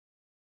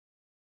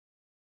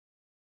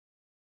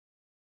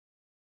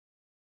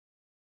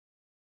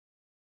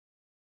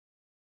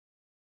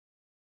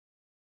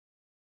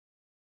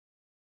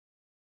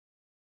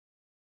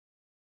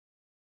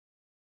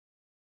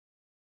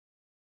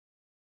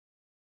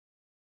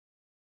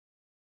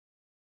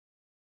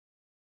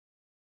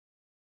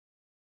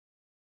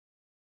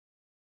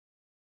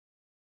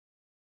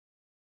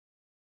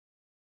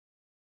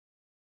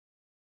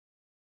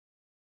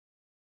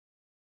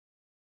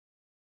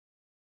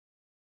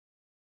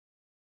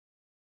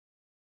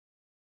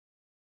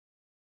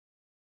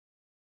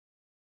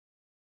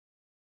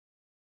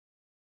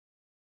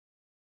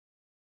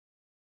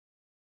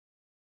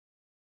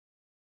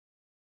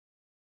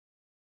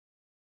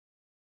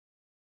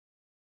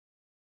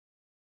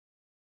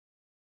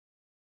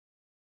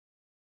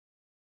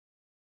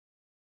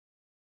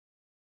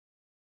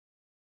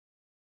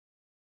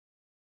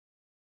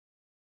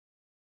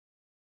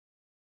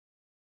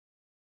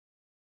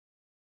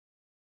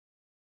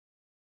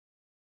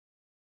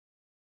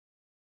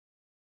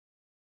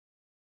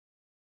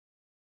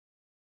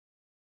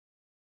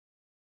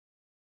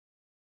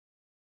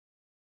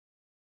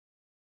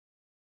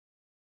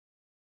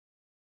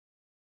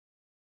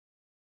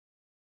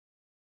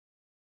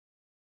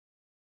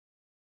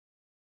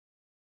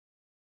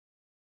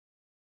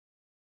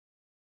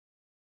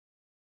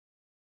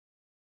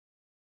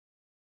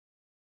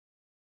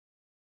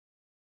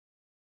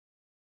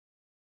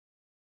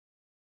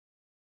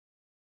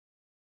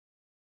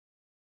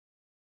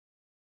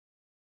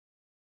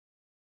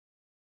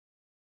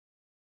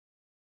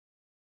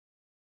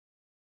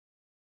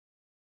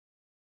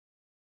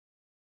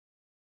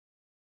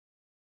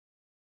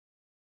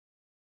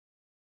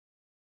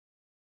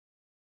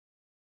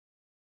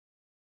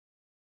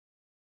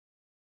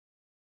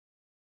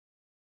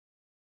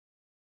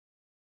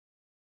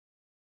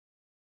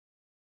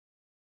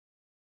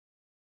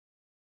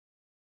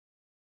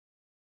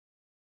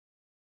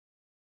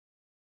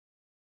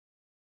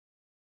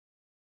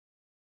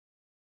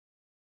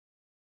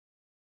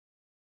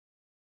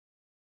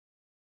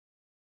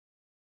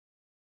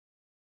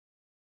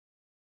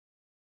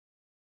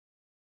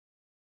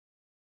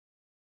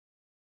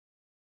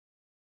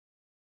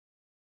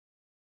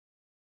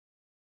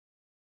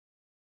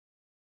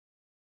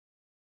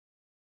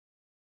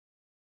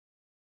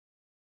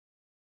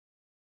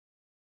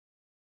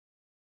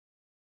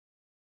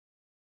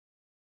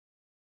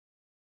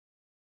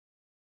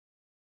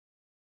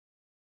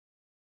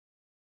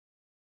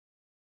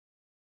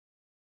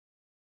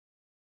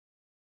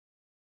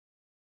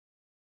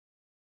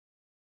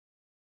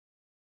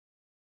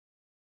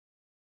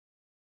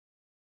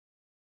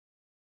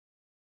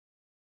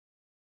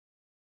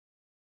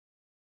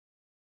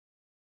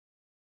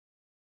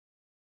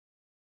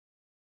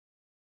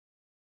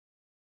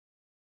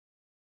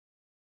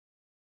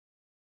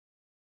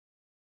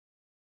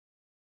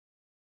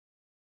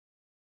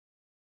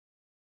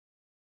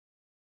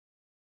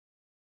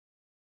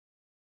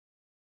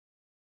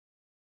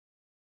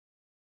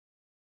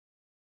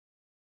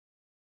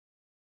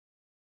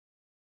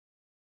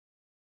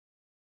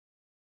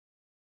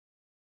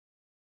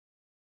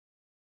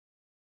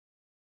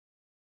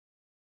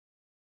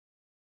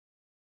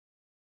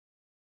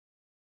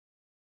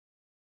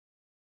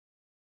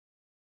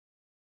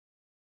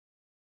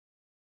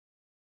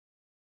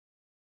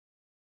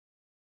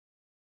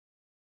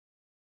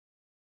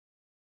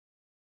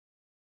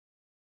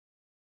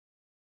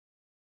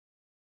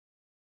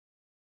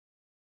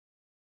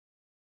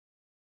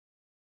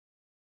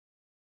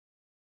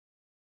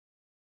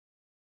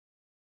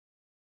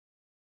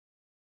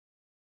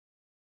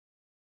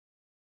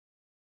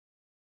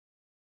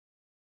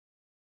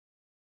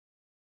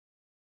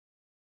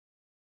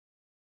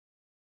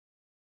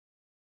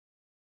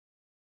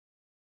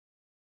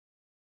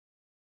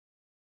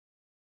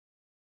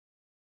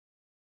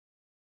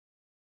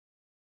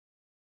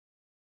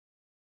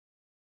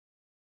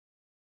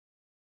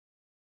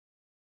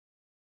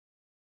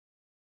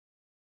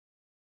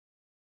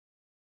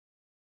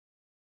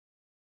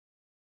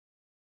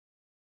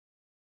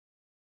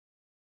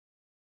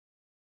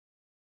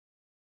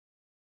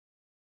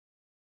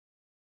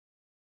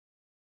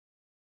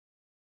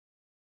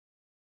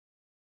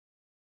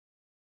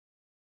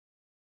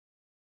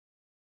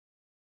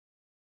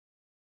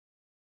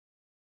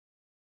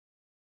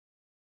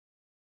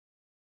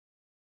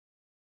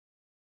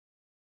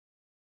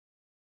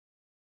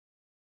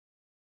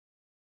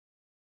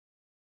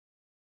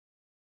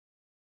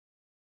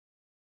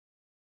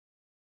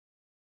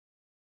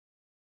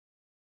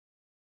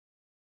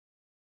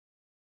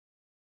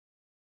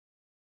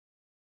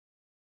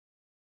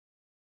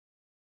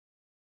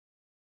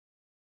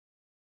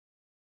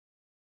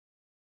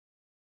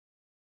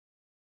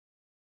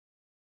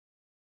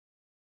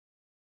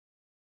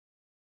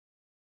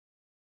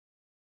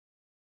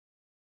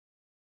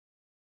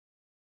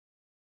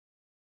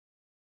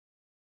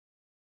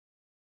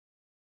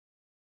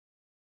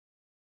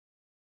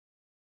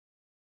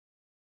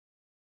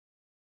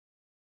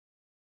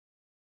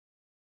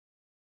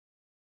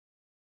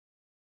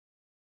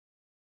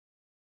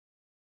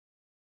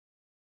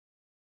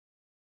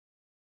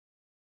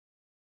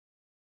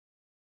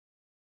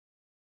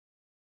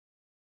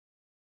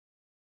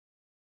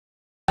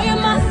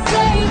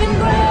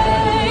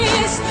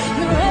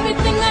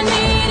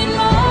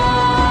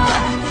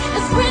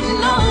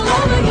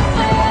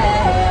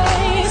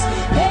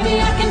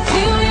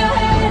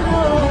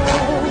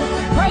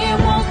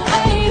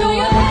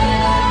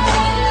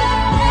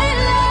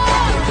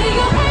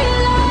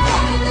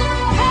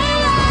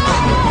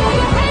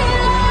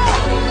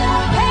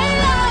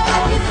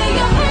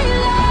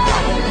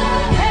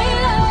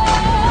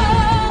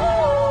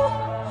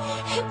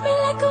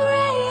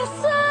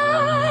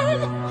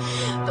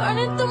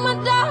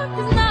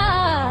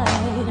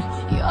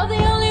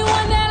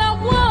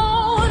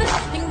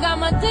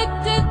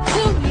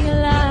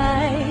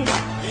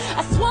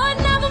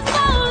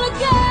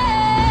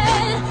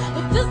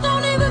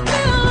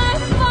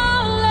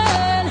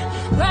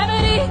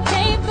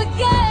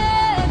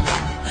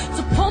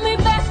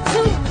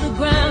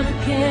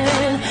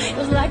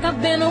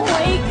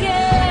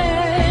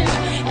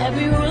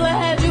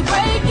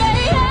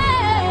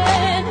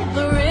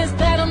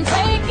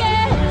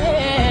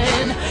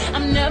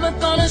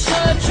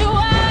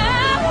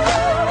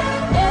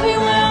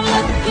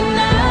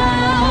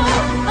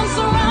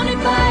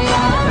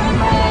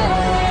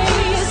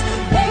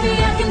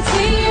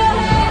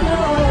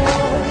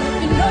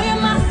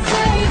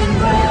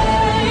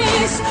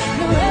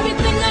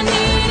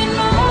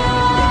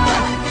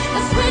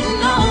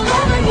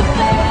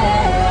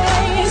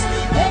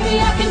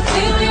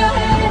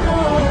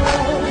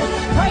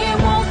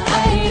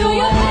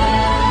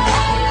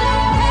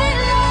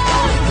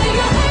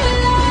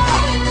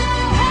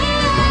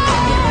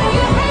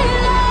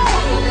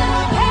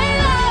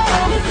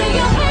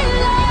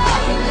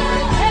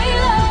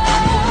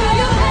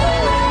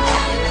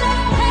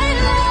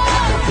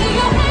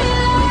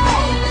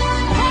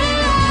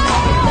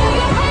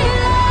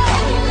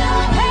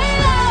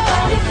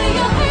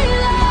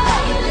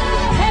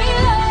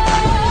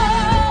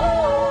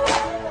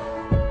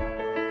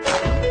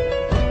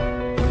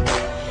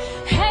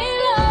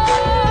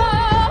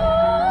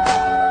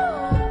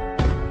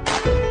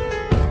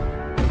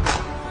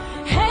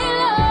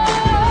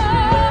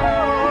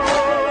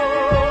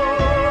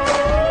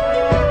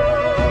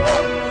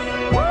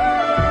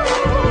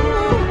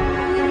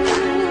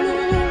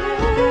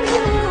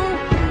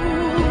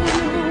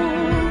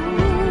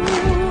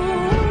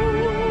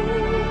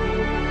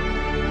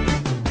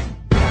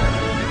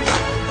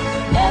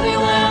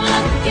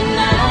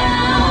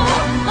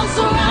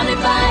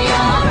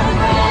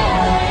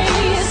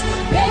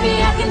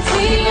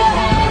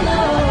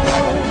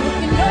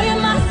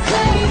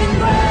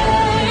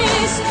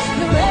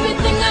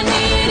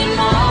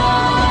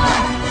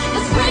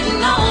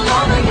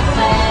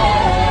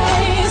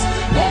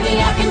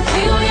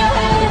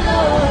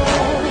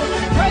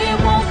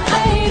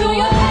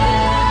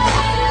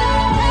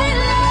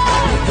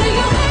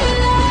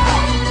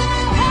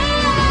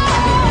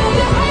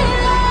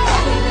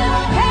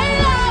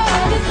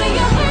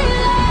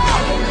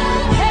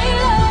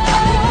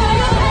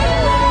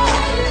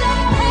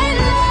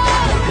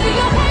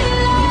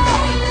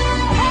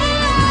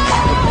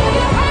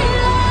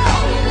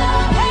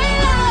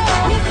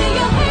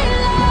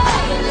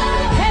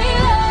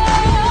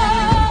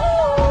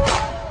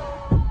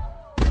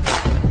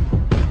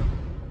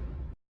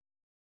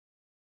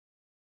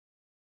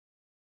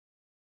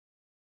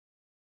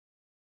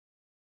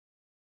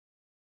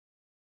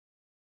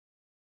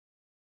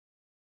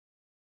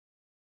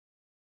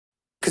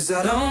'cause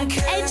I don't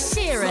care. Ed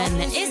Sheeran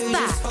is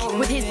back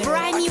with his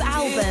brand new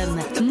album,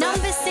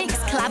 Number 6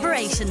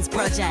 Collaborations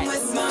Project.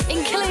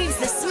 Includes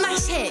the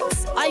smash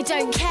hits I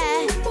Don't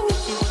Care,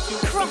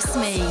 Cross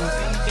Me,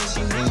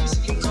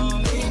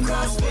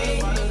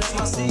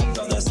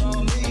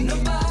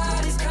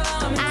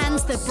 and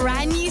the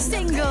brand new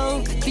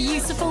single,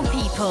 Beautiful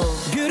People.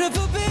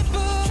 Beautiful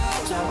people.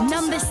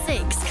 Number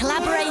 6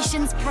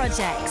 Collaborations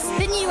Projects,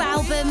 the new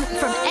album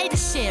from Ed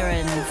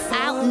Sheeran,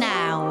 out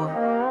now.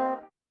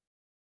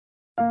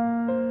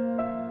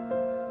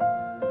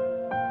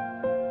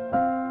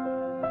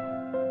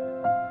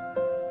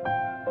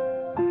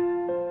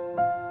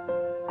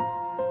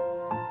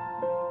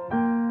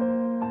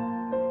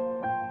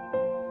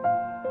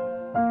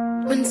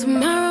 When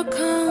tomorrow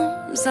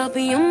comes, I'll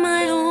be on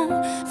my own,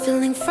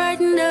 feeling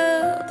frightened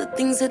of the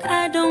things that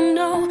I don't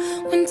know.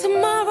 When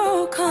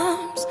tomorrow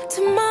comes,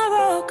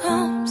 tomorrow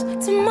comes,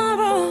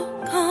 tomorrow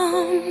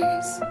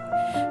comes.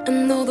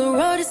 And though the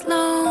road is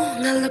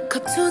long, I look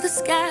up to the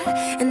sky,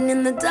 and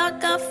in the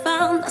dark I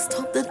found lost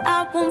hope that I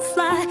won't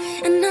fly.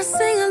 And I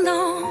sing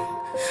along,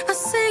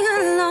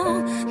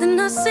 then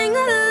I sing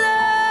along.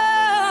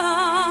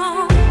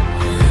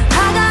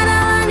 I got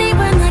all I need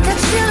when I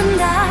got you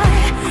and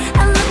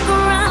I look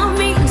around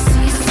me and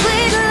see a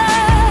sweet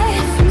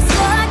life. I'm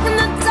stuck in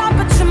the dark,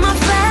 but you're my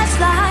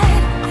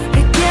flashlight.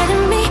 You're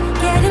getting me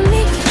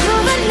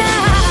through the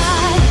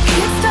night.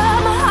 It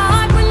stole my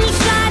heart when you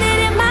shine it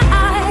in my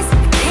eyes. I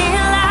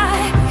can't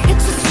lie,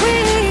 it's a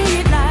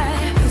sweet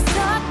life. I'm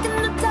stuck in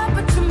the dark,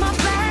 but you're my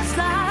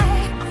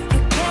flashlight.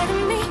 You're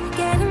getting me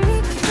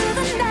through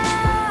the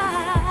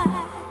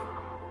night.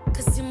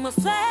 'Cause you're my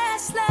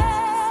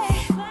flashlight.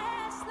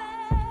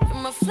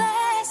 You're my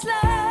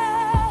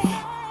flashlight.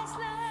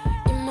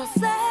 You're my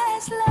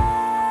flashlight.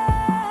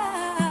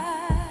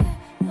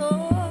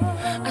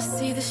 Oh, I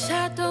see the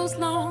shadows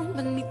long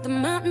beneath the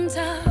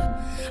mountaintop.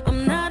 I'm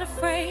not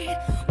afraid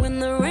when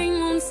the rain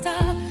won't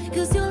stop.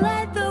 'Cause you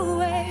light the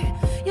way,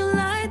 you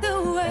light the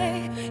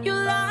way, you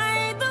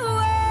light the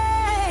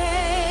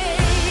way.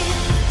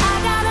 I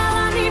got all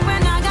I need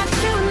when I got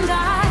you and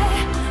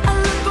I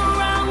look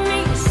around me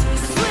and see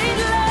sweet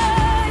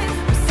life.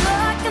 I'm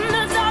stuck in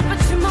the dark, but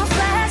you're my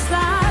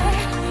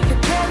flashlight.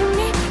 You're getting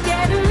me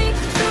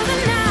through the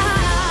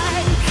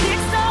night. It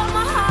stole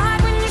my heart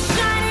when you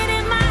shine it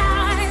in my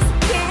eyes.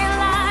 Can't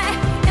lie,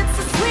 it's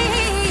a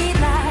sweet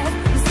life.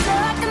 I'm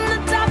stuck in the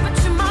dark, but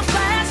you're my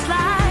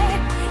flashlight.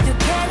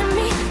 You're getting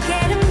me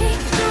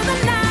through the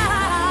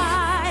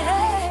night.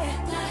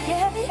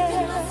 Yeah.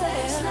 You're my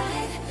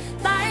flashlight,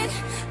 light.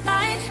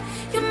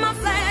 You're my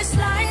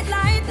flashlight,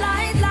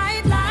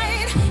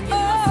 light.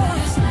 Oh,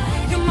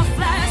 you're my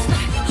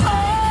flashlight.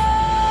 Oh,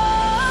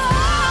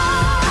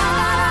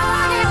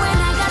 I need when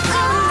I got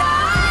you and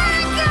I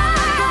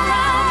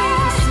around me.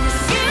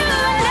 You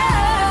love.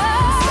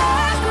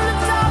 Stuck in the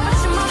dark, but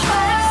you're my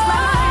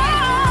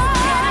flashlight.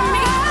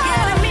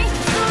 Getting me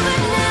through the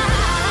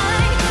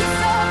night. You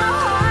stole my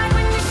heart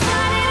when you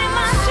shine it in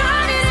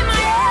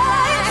my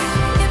eyes.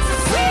 It's a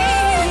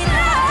sweet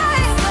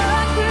life.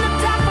 Stuck in the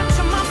dark, but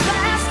you're my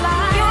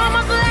flashlight. You're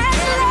my flashlight.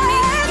 Getting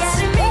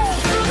me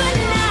through the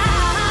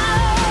night.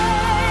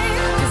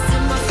 'Cause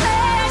you're my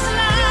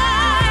flashlight.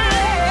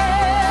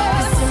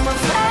 'Cause you're my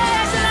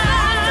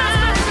flashlight.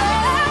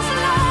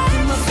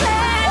 You're my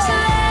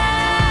flashlight.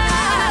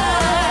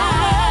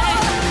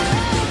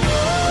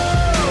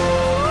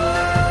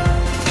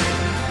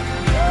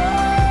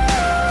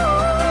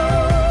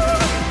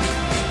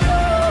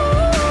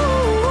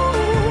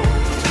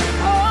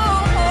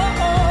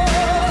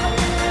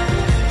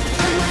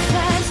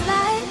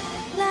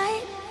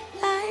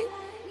 Light.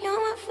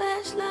 You're my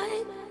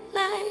flashlight,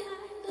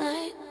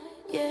 light.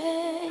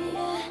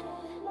 Yeah.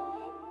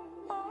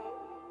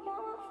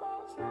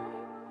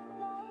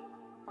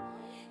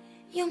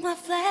 You're my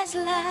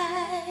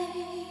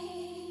flashlight.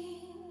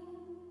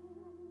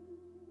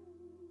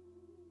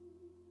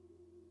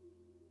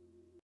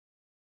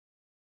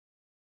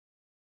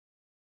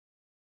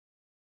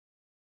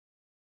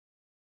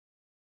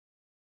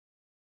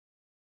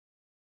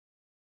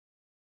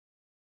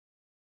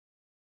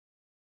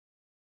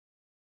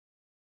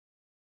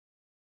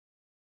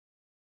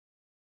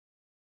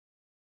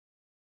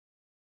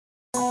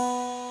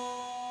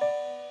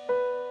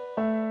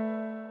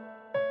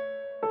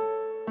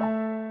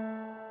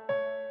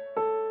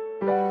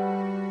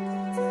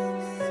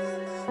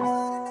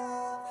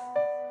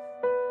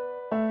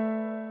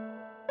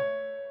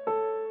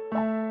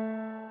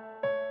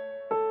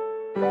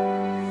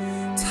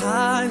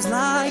 Times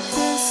like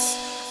this,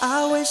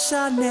 I wish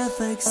I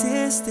never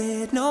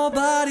existed.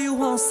 Nobody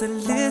wants to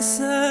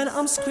listen,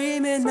 I'm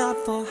screaming out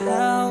for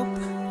help.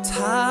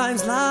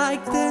 Times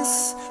like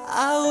this,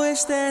 I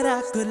wish that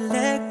I could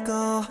let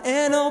go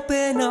and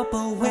open up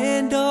a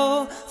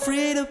window,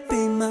 free to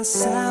be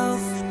myself.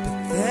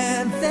 But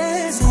then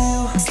there's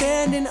you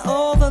standing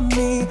over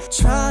me,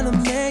 trying to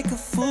make a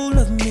fool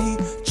of me,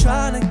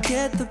 trying to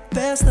get the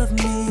best of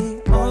me.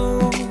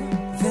 Oh,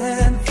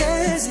 then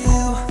there's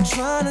you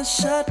trying trying to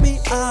shut me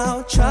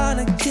out,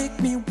 trying to kick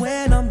me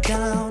when I'm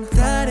down.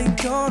 That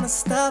ain't gonna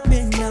stop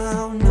me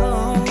now,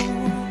 no.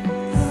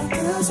 How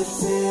does it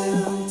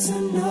feel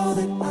to know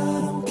that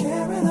I don't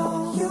care at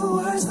all? Your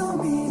words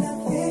don't mean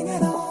a thing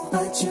at all.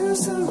 I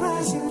choose to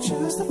rise, you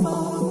choose to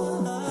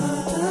fall.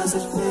 How does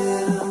it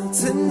feel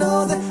to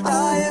know that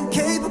I am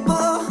capable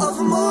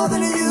of more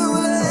than you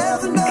will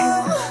ever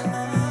know?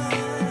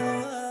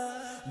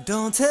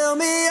 Don't tell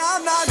me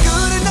I'm not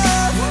good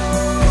enough.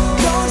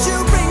 Don't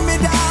you bring me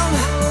down.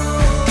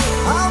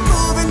 I'm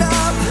moving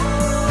up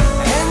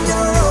and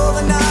you're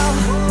over now.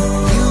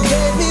 You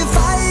gave me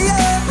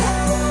fire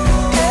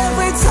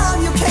every time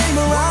you came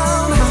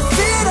around. My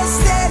feet are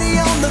steady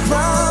on the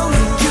ground.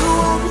 You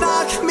won't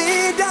knock me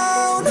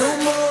down no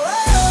more.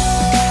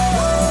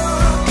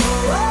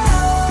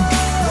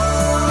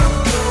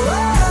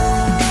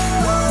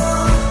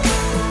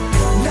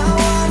 Now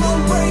I'm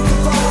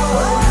unbreakable.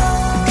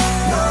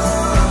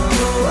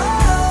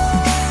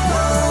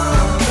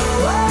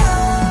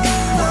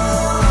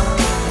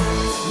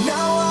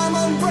 Now I'm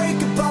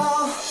unbreakable.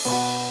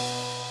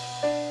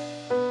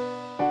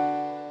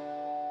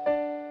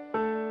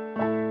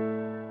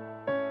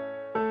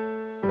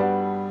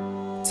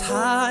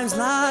 Times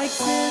like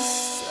this,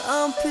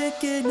 I'm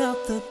picking up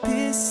the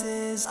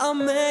pieces.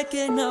 I'm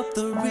making up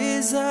the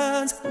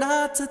reasons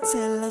not to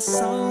tell a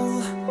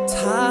soul.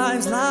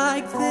 Times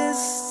like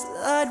this,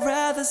 I'd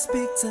rather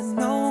speak to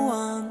no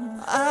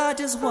one. I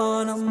just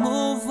wanna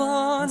move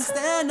on,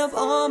 stand up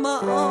on my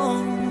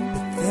own.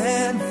 But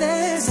then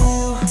there's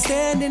you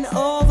standing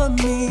over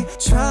me,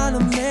 trying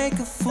to make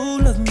a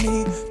fool of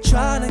me,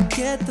 trying to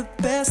get the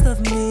best of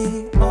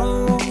me.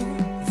 Oh,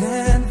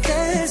 then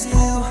there's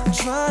you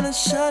trying to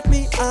shut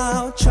me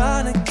out,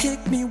 trying to kick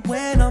me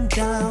when I'm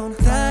down.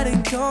 That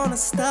ain't gonna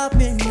stop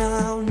me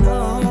now,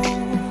 no.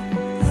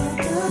 How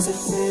does it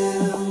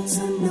feel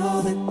to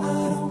know that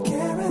I don't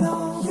care at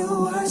all? Your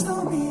words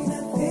don't mean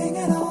a thing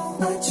at all.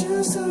 I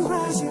choose to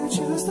rise, you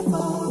choose to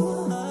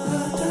fall.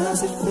 How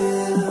does it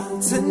feel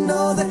to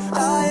know that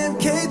I am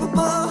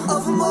capable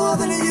of more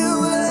than you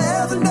will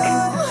ever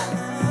know?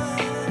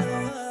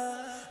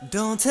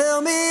 Don't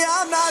tell me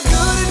I'm not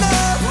good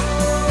enough.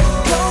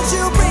 Don't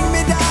you bring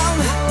me down.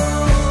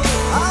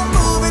 I'm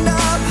moving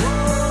up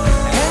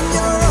and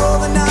you're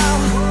over now.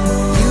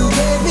 You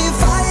gave me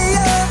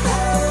fire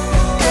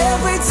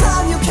every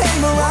time you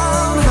came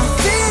around. My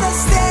feet are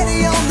steady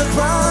on the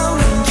ground.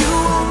 You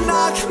won't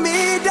knock me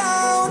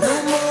down no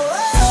more.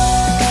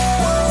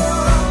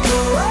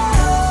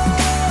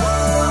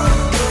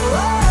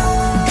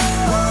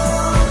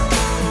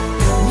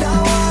 Now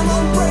I'm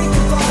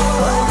unbreakable.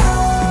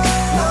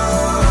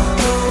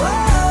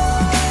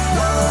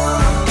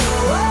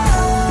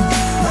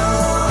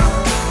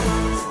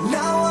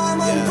 Now I'm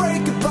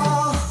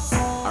unbreakable.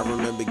 I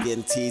remember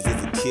getting teased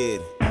as a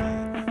kid,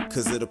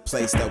 cause of the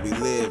place that we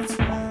lived.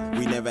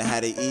 We never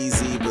had it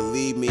easy,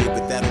 believe me,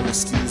 but that don't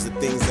excuse the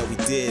things that we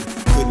did.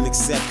 Couldn't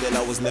accept that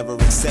I was never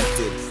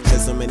accepted.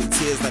 Shed so many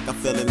tears like I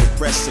felt an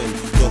depression.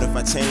 Thought if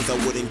I changed I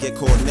wouldn't get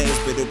called names,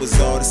 but it was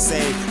all the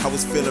same, I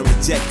was feeling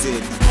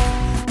rejected.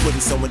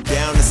 Putting someone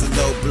down is a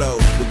low blow.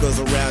 What goes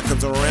around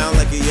comes around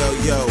like a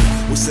yo-yo.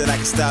 Wish that I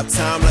could stop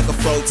time like a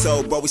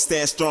photo, but we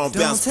stand strong,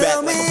 bounce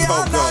back like a Don't tell me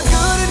I'm pogo. not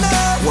good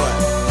enough. What?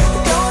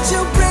 Don't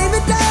you bring me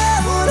down.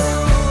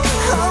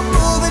 I'm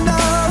moving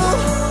up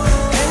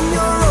and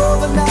you're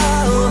over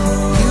now.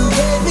 You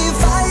gave me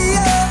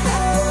fire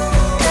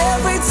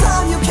every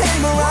time you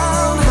came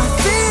around. My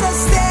feet are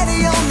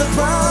steady on the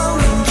ground.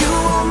 You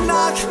won't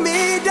knock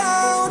me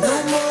down no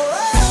more.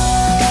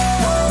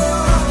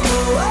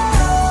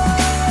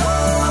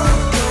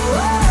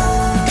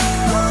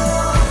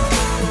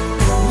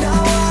 Now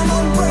I'm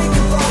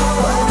unbreakable.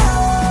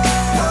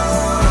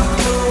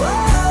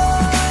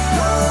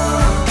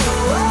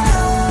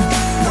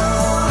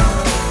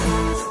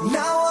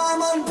 Now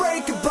I'm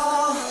unbreakable.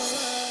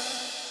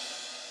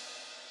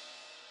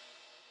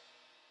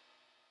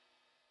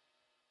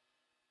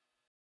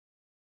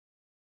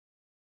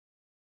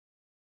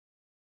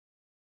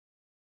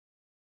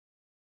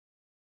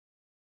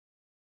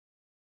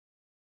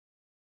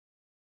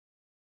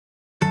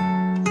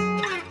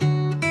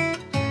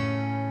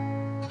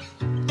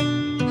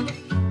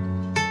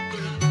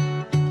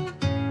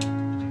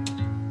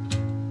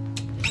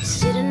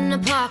 Sitting in a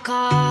park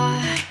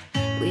car,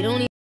 we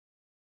don't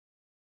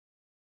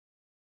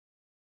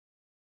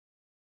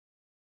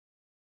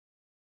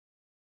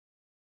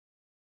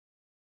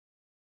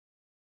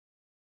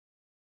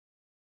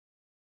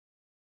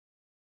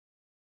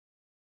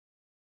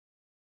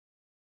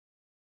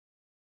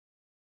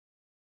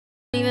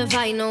even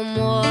fight no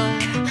more.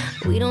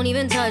 We don't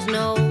even touch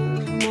no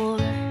more.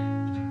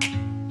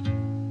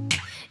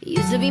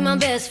 Used to be my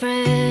best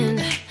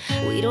friend.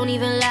 We don't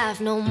even laugh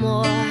no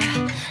more.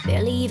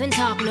 Barely even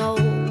talk no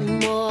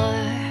more.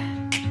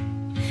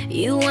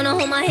 You wanna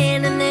hold my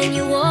hand and then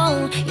you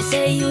won't. You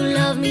say you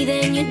love me,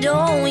 then you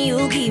don't.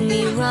 You keep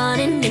me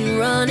running and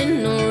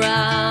running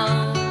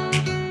around.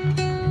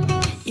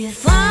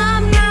 If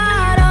I'm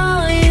not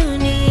all you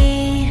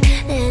need,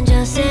 then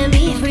just set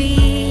me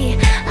free.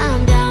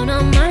 I'm down.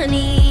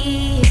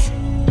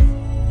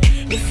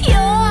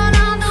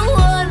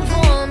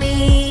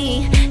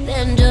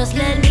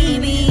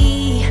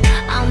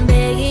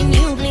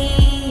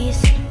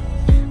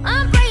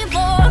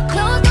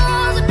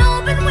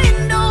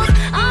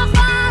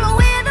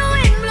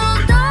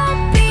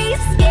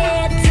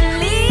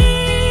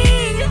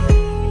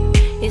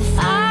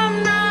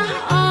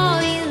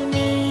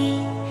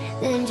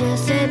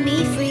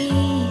 me free.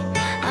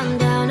 I'm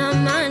down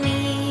on my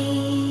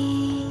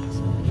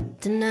knees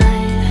tonight.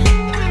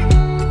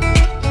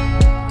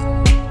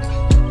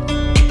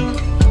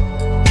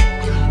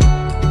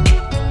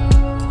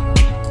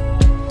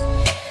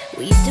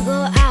 We used to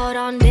go out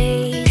on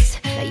dates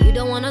that you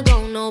don't wanna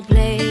go no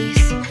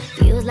place.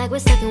 Feels like we're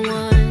stuck in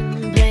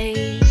one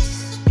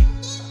place.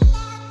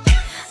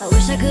 I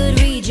wish I could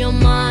read your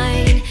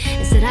mind.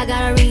 Instead I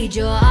gotta read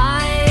your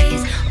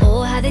eyes.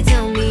 Oh, how they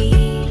tell me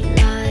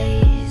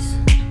lies.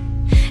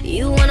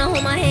 You wanna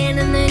hold my hand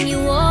and then you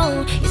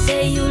won't. You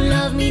say you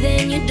love me,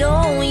 then you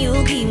don't.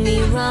 You keep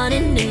me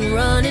running and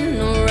running